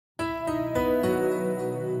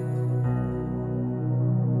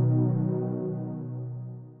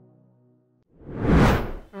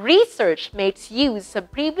Research makes use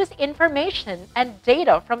of previous information and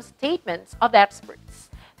data from statements of experts,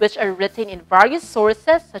 which are written in various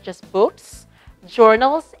sources such as books,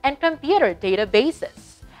 journals, and computer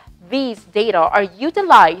databases. These data are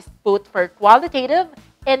utilized both for qualitative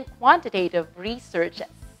and quantitative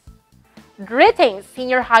researches. Greetings,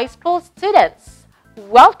 senior high school students!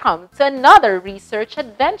 Welcome to another research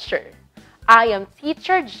adventure. I am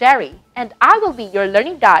Teacher Jerry, and I will be your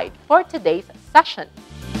learning guide for today's session.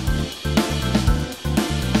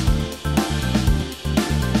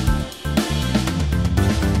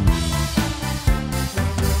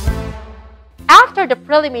 After the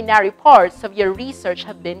preliminary parts of your research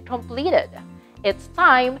have been completed, it's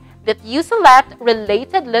time that you select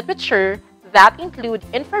related literature that include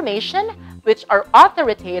information which are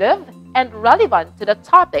authoritative and relevant to the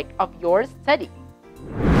topic of your study.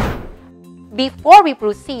 Before we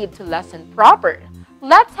proceed to lesson proper,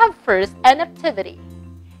 let's have first an activity.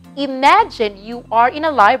 Imagine you are in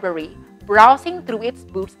a library browsing through its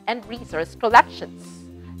books and resource collections.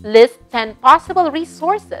 List 10 possible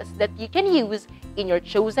resources that you can use in your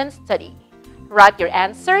chosen study. Write your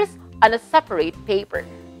answers on a separate paper.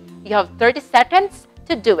 You have 30 seconds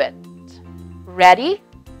to do it. Ready?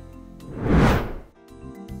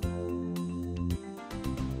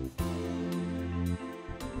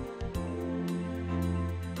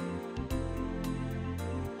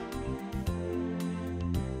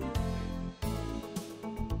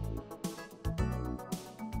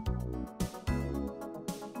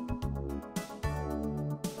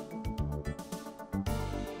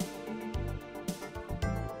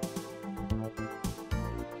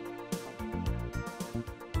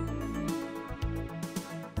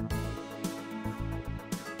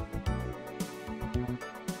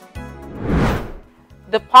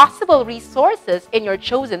 The possible resources in your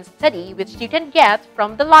chosen study which you can get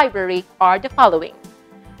from the library are the following: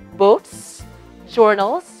 books,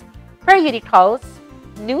 journals, periodicals,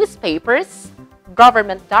 newspapers,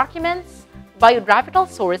 government documents, biographical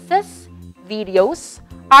sources, videos,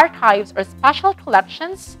 archives or special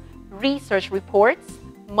collections, research reports,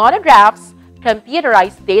 monographs,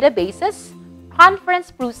 computerized databases,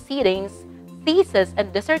 conference proceedings, theses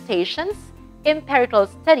and dissertations, empirical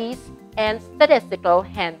studies, and statistical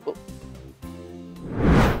handbooks.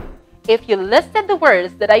 If you listed the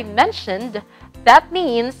words that I mentioned, that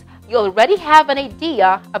means you already have an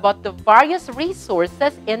idea about the various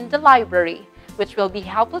resources in the library, which will be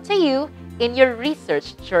helpful to you in your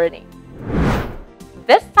research journey.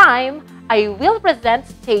 This time, I will present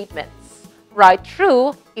statements. Write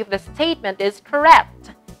true if the statement is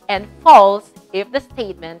correct and false if the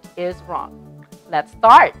statement is wrong. Let's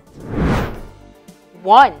start.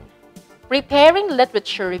 1. Preparing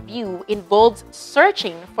literature review involves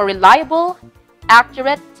searching for reliable,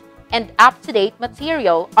 accurate, and up-to-date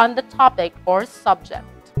material on the topic or subject.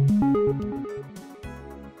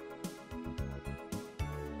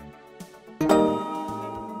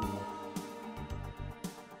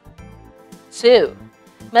 2.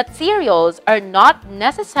 Materials are not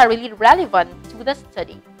necessarily relevant to the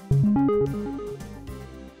study.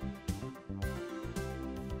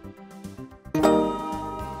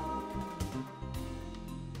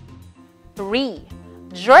 3.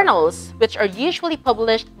 Journals, which are usually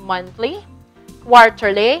published monthly,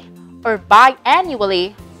 quarterly, or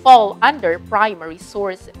biannually, fall under primary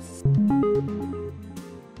sources.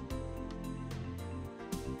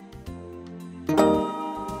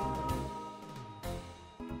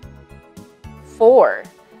 4.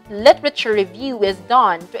 Literature review is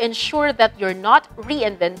done to ensure that you're not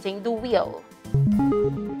reinventing the wheel.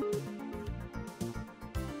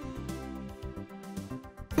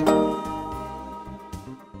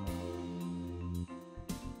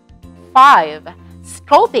 5.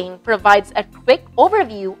 Scoping provides a quick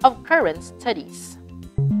overview of current studies.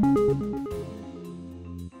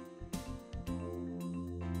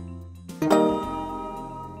 6.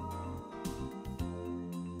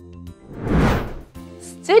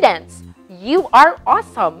 Students, you are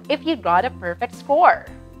awesome if you got a perfect score.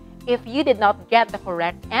 If you did not get the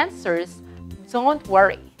correct answers, don't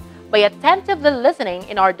worry. By attentively listening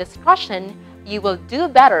in our discussion, you will do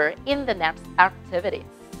better in the next activities.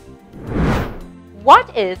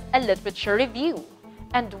 What is a literature review?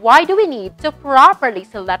 And why do we need to properly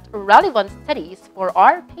select relevant studies for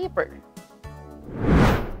our paper?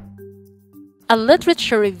 A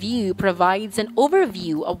literature review provides an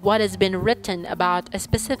overview of what has been written about a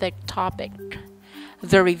specific topic.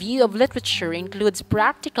 The review of literature includes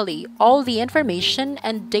practically all the information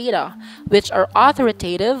and data which are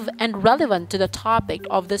authoritative and relevant to the topic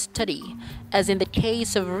of the study, as in the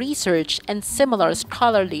case of research and similar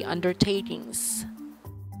scholarly undertakings.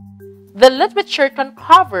 The literature can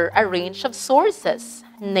cover a range of sources,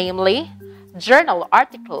 namely journal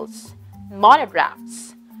articles,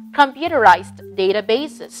 monographs, computerized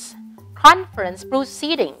databases, conference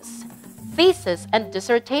proceedings, theses and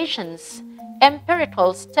dissertations,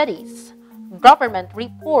 empirical studies, government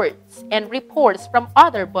reports and reports from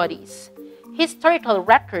other bodies, historical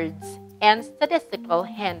records, and statistical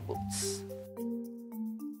handbooks.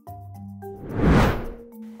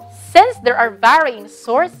 Since there are varying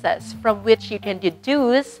sources from which you can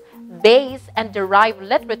deduce, base, and derive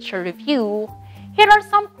literature review, here are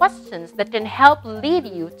some questions that can help lead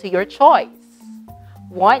you to your choice.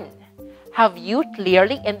 1. Have you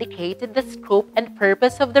clearly indicated the scope and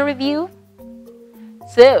purpose of the review?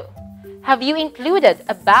 2. Have you included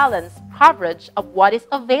a balanced coverage of what is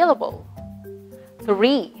available?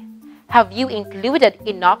 3. Have you included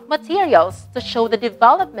enough materials to show the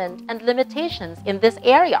development and limitations in this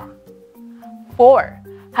area? 4.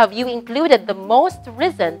 Have you included the most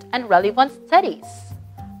recent and relevant studies?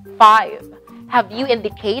 5. Have you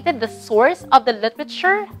indicated the source of the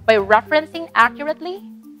literature by referencing accurately?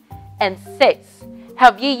 And 6.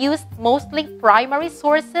 Have you used mostly primary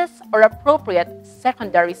sources or appropriate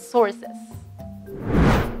secondary sources?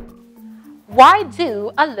 Why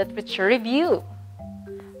do a literature review?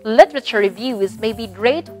 Literature reviews may be a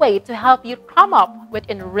great way to help you come up with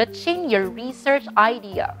enriching your research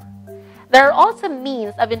idea. There are also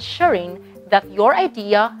means of ensuring that your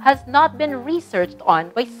idea has not been researched on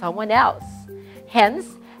by someone else.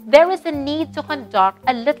 Hence, there is a need to conduct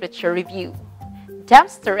a literature review.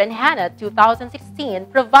 Dempster and Hannah 2016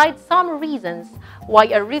 provide some reasons why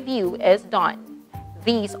a review is done.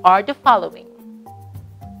 These are the following.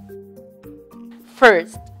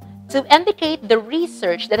 First, to indicate the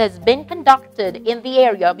research that has been conducted in the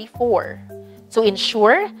area before, to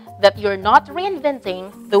ensure that you're not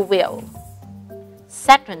reinventing the wheel.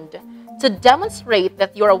 Second, to demonstrate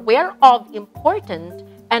that you're aware of important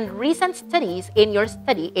and recent studies in your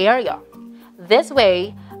study area. This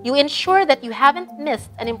way, you ensure that you haven't missed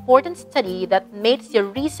an important study that makes your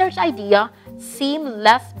research idea seem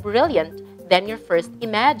less brilliant than you first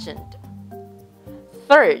imagined.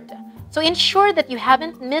 Third, to ensure that you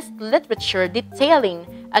haven't missed literature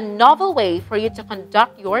detailing a novel way for you to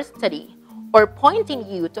conduct your study or pointing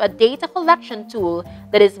you to a data collection tool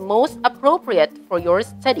that is most appropriate for your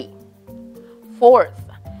study. Fourth,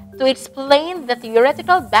 to explain the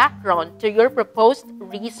theoretical background to your proposed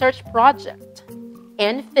research project.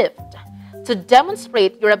 And fifth, to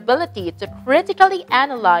demonstrate your ability to critically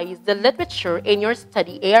analyze the literature in your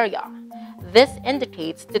study area. This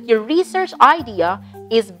indicates that your research idea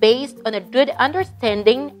is based on a good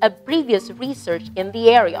understanding of previous research in the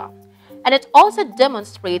area. And it also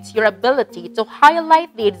demonstrates your ability to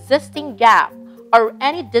highlight the existing gap or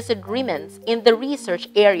any disagreements in the research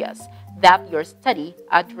areas that your study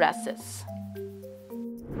addresses.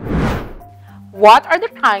 What are the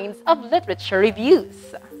kinds of literature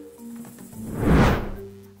reviews?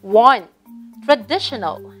 1.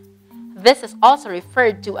 Traditional. This is also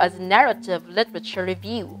referred to as narrative literature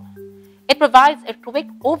review. It provides a quick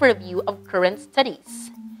overview of current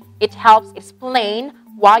studies. It helps explain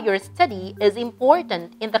why your study is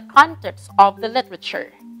important in the context of the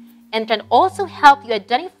literature, and can also help you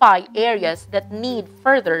identify areas that need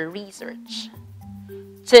further research.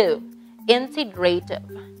 2. Integrative.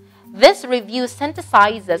 This review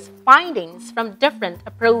synthesizes findings from different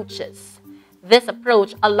approaches. This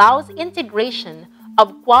approach allows integration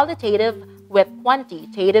of qualitative with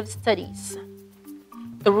quantitative studies.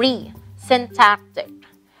 3. Syntactic.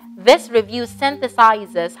 This review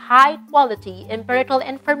synthesizes high-quality empirical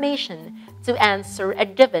information to answer a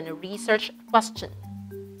given research question.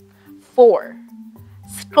 4.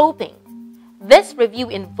 Scoping. This review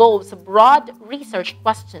involves a broad research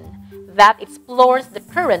question that explores the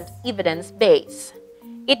current evidence base.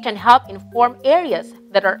 It can help inform areas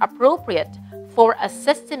that are appropriate for a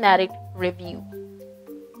systematic review.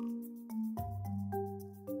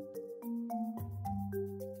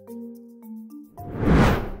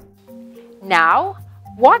 Now,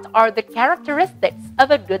 what are the characteristics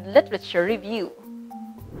of a good literature review?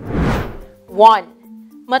 1.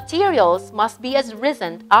 Materials must be as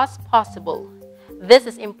recent as possible. This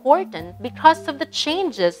is important because of the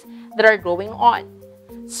changes that are going on.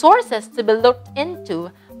 Sources to be looked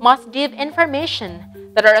into must give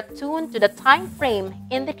information that are attuned to the time frame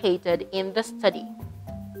indicated in the study.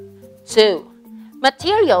 2.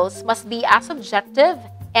 Materials must be as objective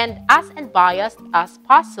and as unbiased as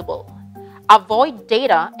possible. Avoid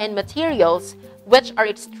data and materials which are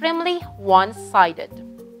extremely one-sided.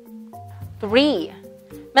 3.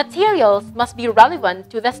 Materials must be relevant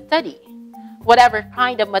to the study. Whatever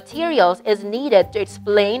kind of materials is needed to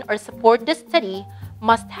explain or support the study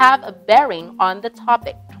must have a bearing on the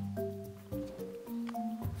topic.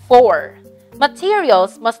 4.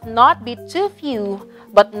 Materials must not be too few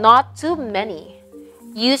but not too many.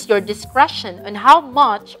 Use your discretion on how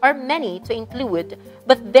much or many to include,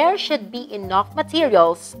 but there should be enough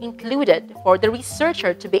materials included for the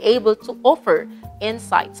researcher to be able to offer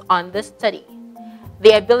insights on the study.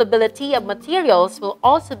 The availability of materials will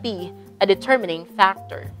also be a determining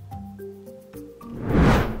factor.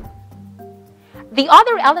 The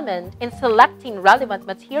other element in selecting relevant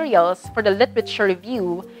materials for the literature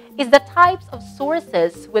review is the types of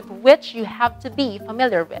sources with which you have to be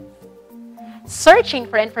familiar with. Searching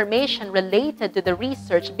for information related to the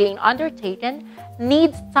research being undertaken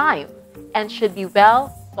needs time and should be well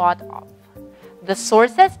thought of. The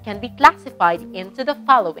sources can be classified into the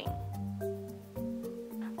following.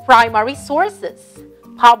 Primary sources,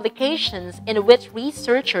 publications in which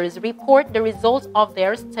researchers report the results of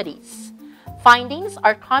their studies. Findings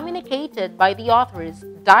are communicated by the authors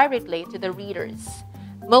directly to the readers.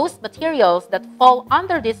 Most materials that fall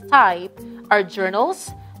under this type are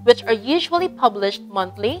journals, which are usually published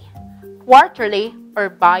monthly, quarterly, or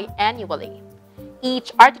biannually.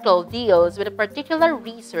 Each article deals with a particular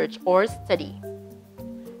research or study.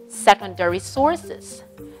 Secondary sources.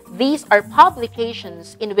 These are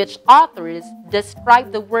publications in which authors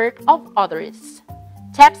describe the work of others.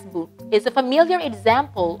 Textbook is a familiar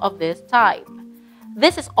example of this type.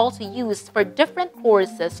 This is also used for different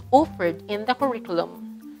courses offered in the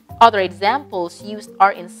curriculum. Other examples used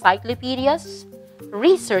are encyclopedias,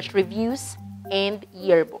 research reviews, and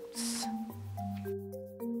yearbooks.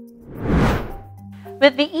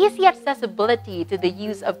 With the easy accessibility to the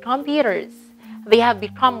use of computers, they have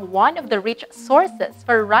become one of the rich sources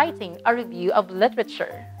for writing a review of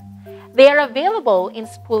literature. They are available in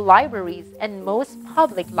school libraries and most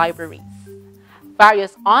public libraries.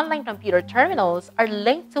 Various online computer terminals are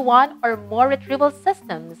linked to one or more retrieval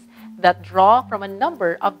systems that draw from a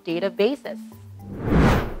number of databases.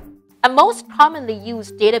 A most commonly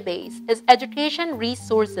used database is Education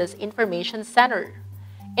Resources Information Center.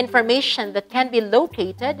 Information that can be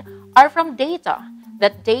located are from data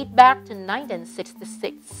that date back to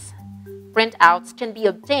 1966. Printouts can be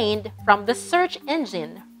obtained from the search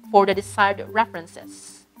engine for the desired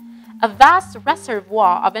references. A vast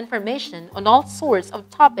reservoir of information on all sorts of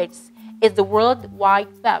topics is the World Wide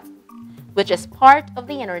Web, which is part of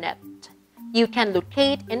the Internet. You can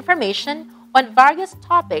locate information on various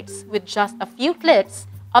topics with just a few clicks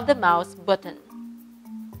of the mouse button.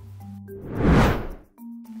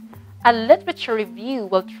 A literature review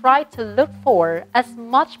will try to look for as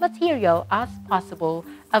much material as possible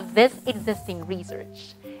of this existing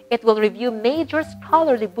research. It will review major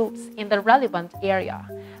scholarly books in the relevant area,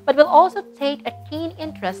 but will also take a keen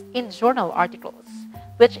interest in journal articles,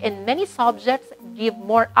 which in many subjects give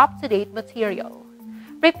more up-to-date material.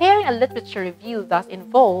 Preparing a literature review thus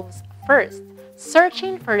involves, first,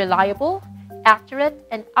 searching for reliable, accurate,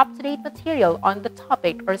 and up-to-date material on the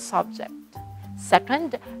topic or subject.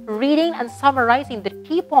 Second, reading and summarizing the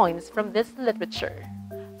key points from this literature.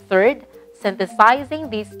 Third, synthesizing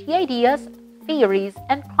these key ideas, theories,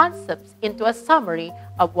 and concepts into a summary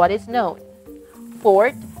of what is known.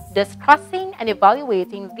 Fourth, discussing and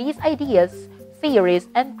evaluating these ideas, theories,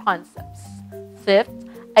 and concepts. Fifth,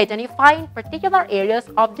 identifying particular areas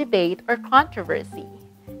of debate or controversy.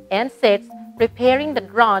 And sixth, preparing the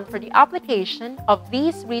ground for the application of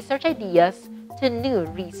these research ideas to new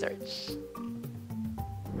research.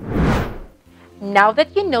 Now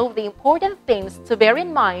that you know the important things to bear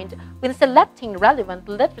in mind when selecting relevant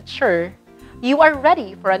literature, you are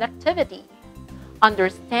ready for an activity.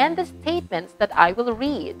 Understand the statements that I will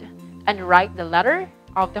read and write the letter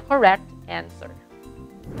of the correct answer.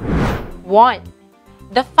 1.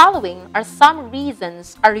 The following are some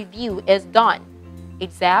reasons a review is done.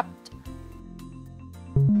 Except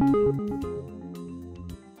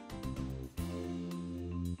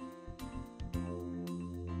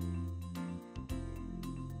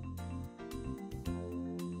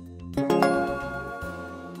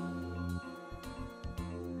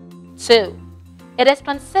 2. It is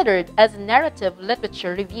considered as narrative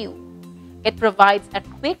literature review. It provides a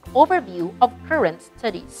quick overview of current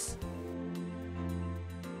studies.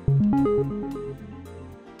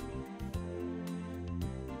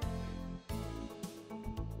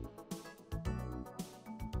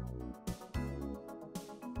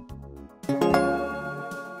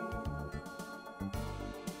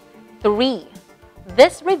 3.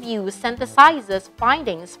 This review synthesizes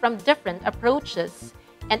findings from different approaches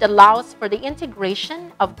and allows for the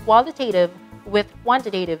integration of qualitative with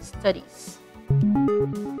quantitative studies.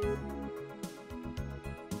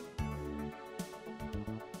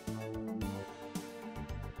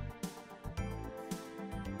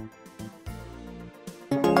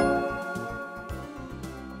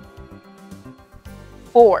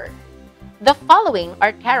 4. The following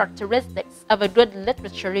are characteristics of a good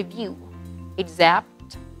literature review. Except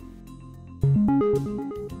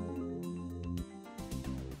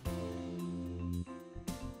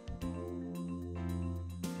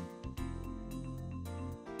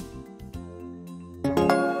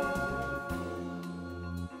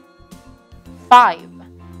 5.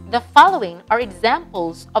 The following are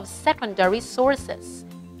examples of secondary sources.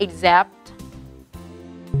 Except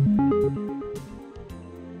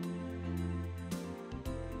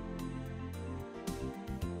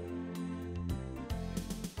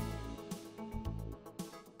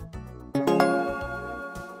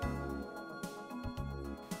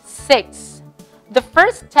 6. The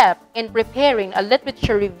first step in preparing a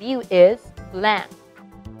literature review is blank.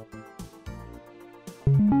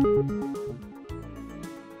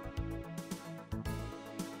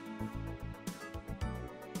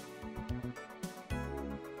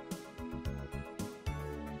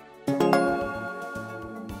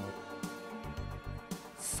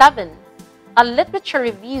 7. A literature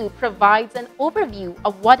review provides an overview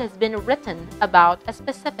of what has been written about a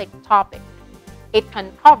specific topic. It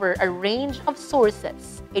can cover a range of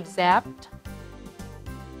sources. Except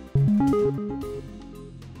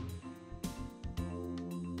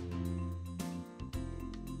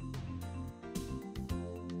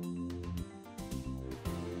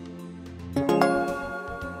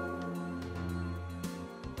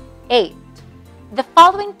 8. The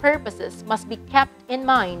following purposes must be kept in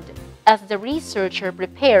mind as the researcher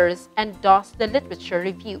prepares and does the literature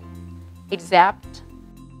review. Except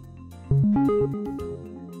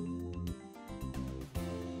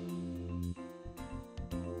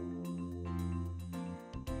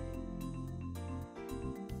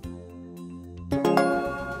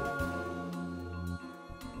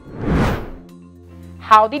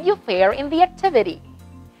 'How did you fare in the activity?'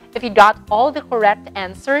 If you got all the correct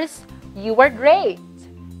answers, you were great.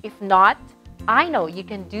 If not, I know you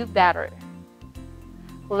can do better.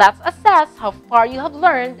 Let's assess how far you have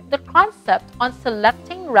learned the concept on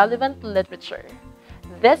selecting relevant literature.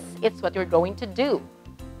 This is what you're going to do.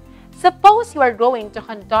 Suppose you are going to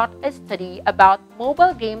conduct a study about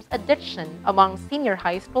mobile games addiction among senior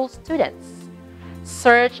high school students.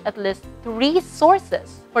 Search at least 3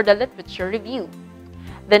 sources for the literature review.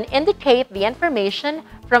 Then indicate the information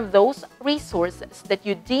from those resources that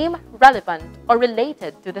you deem relevant or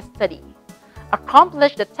related to the study.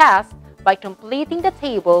 Accomplish the task by completing the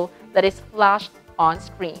table that is flashed on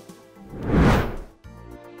screen.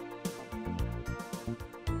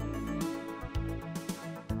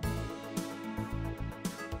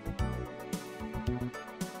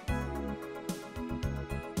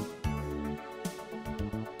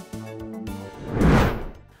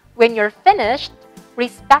 When you're finished,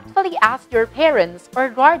 respectfully ask your parents or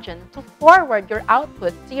guardian to forward your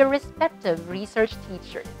output to your respective research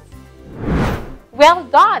teachers. Well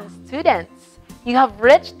done, students! You have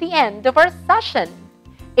reached the end of our session.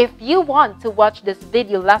 If you want to watch this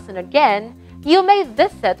video lesson again, you may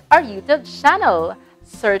visit our YouTube channel.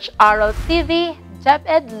 Search Aral TV,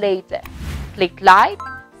 Deped Leyte. Click like,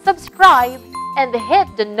 subscribe, and hit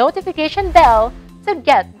the notification bell to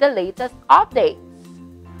get the latest updates.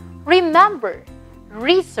 Remember,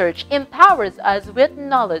 research empowers us with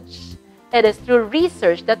knowledge. It is through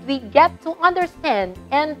research that we get to understand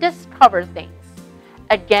and discover things.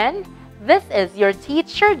 Again, this is your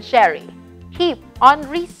teacher, Jerry. Keep on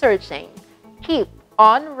researching. Keep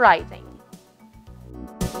on writing.